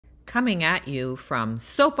coming at you from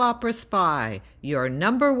Soap Opera Spy, your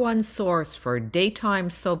 #1 source for daytime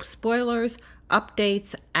soap spoilers,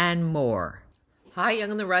 updates, and more. Hi,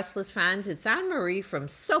 Young and the Restless fans. It's Anne-Marie from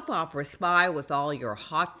Soap Opera Spy with all your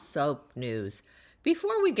hot soap news.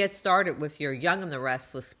 Before we get started with your Young and the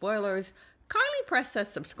Restless spoilers, kindly press that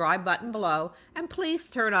subscribe button below and please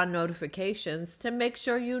turn on notifications to make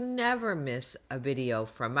sure you never miss a video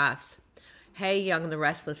from us. Hey, Young and the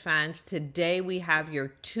Restless fans, today we have your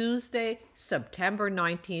Tuesday, September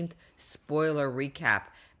 19th spoiler recap,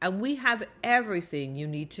 and we have everything you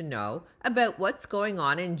need to know about what's going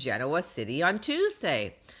on in Genoa City on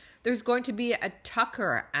Tuesday. There's going to be a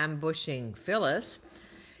Tucker ambushing Phyllis,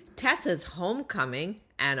 Tessa's homecoming,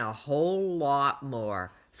 and a whole lot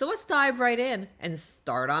more. So let's dive right in and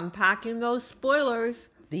start unpacking those spoilers.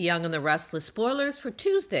 The Young and the Restless spoilers for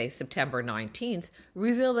Tuesday, September 19th,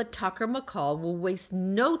 reveal that Tucker McCall will waste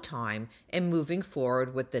no time in moving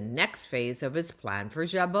forward with the next phase of his plan for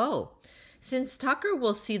Jabot. Since Tucker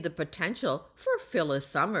will see the potential for Phyllis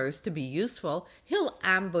Summers to be useful, he'll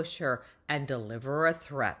ambush her and deliver a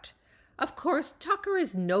threat. Of course, Tucker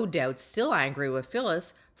is no doubt still angry with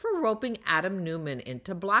Phyllis for roping Adam Newman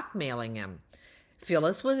into blackmailing him.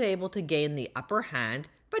 Phyllis was able to gain the upper hand,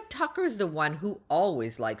 but Tucker's the one who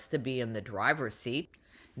always likes to be in the driver's seat.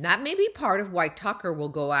 That may be part of why Tucker will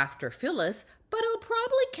go after Phyllis, but he'll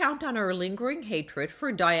probably count on her lingering hatred for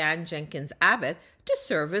Diane Jenkins-Abbott to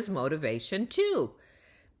serve as motivation too.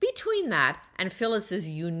 Between that and Phyllis's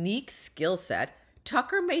unique skill set,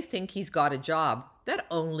 Tucker may think he's got a job that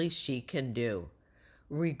only she can do.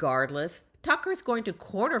 Regardless, Tucker's going to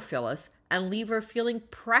corner Phyllis and leave her feeling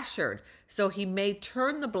pressured, so he may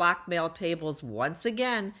turn the blackmail tables once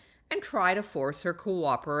again and try to force her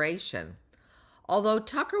cooperation. Although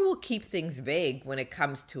Tucker will keep things vague when it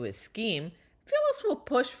comes to his scheme, Phyllis will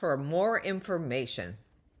push for more information.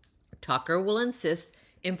 Tucker will insist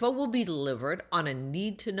info will be delivered on a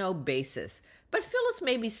need-to-know basis, but Phyllis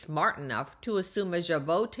may be smart enough to assume a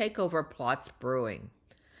Jabot takeover plot's brewing.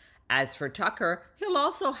 As for Tucker, he'll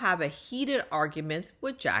also have a heated argument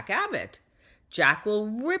with Jack Abbott. Jack will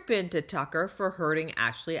rip into Tucker for hurting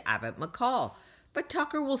Ashley Abbott McCall, but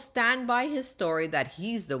Tucker will stand by his story that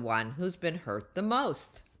he's the one who's been hurt the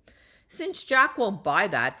most. Since Jack won't buy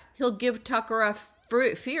that, he'll give Tucker a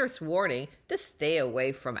fierce warning to stay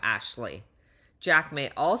away from Ashley. Jack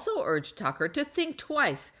may also urge Tucker to think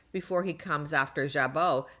twice before he comes after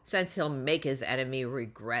Jabot, since he'll make his enemy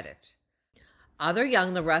regret it. Other Young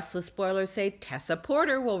and the Restless spoilers say Tessa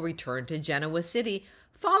Porter will return to Genoa City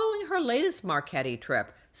following her latest Marchetti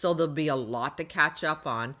trip, so there'll be a lot to catch up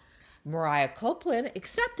on. Mariah Copeland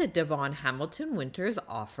accepted Devon Hamilton Winter's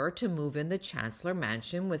offer to move in the Chancellor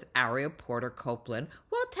Mansion with Aria Porter Copeland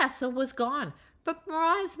while Tessa was gone, but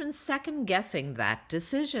Mariah's been second-guessing that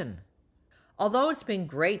decision. Although it's been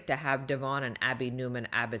great to have Devon and Abby Newman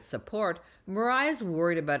Abbott's support, Mariah's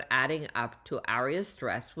worried about adding up to Aria's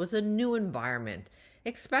stress with a new environment,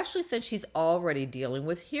 especially since she's already dealing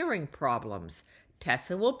with hearing problems.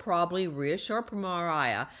 Tessa will probably reassure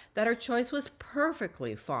Mariah that her choice was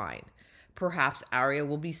perfectly fine. Perhaps Aria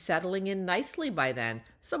will be settling in nicely by then,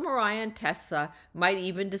 so Mariah and Tessa might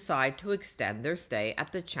even decide to extend their stay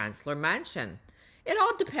at the Chancellor Mansion. It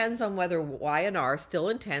all depends on whether Y&R still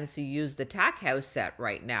intends to use the Tack House set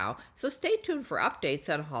right now, so stay tuned for updates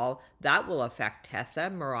on how that will affect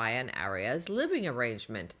Tessa, Mariah, and Aria's living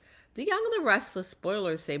arrangement. The Young and the Restless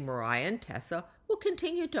spoilers say Mariah and Tessa will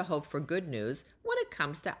continue to hope for good news when it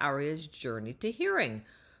comes to Aria's journey to hearing.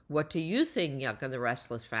 What do you think, Young and the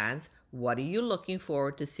Restless fans? What are you looking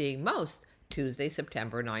forward to seeing most Tuesday,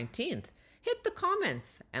 September 19th? Hit the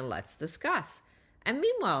comments and let's discuss. And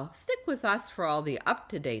meanwhile, stick with us for all the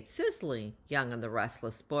up-to-date, sizzling Young and the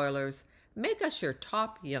Restless spoilers. Make us your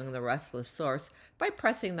top Young and the Restless source by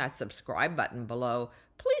pressing that subscribe button below.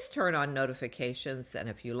 Please turn on notifications, and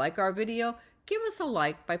if you like our video, give us a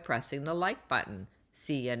like by pressing the like button.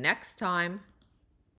 See you next time.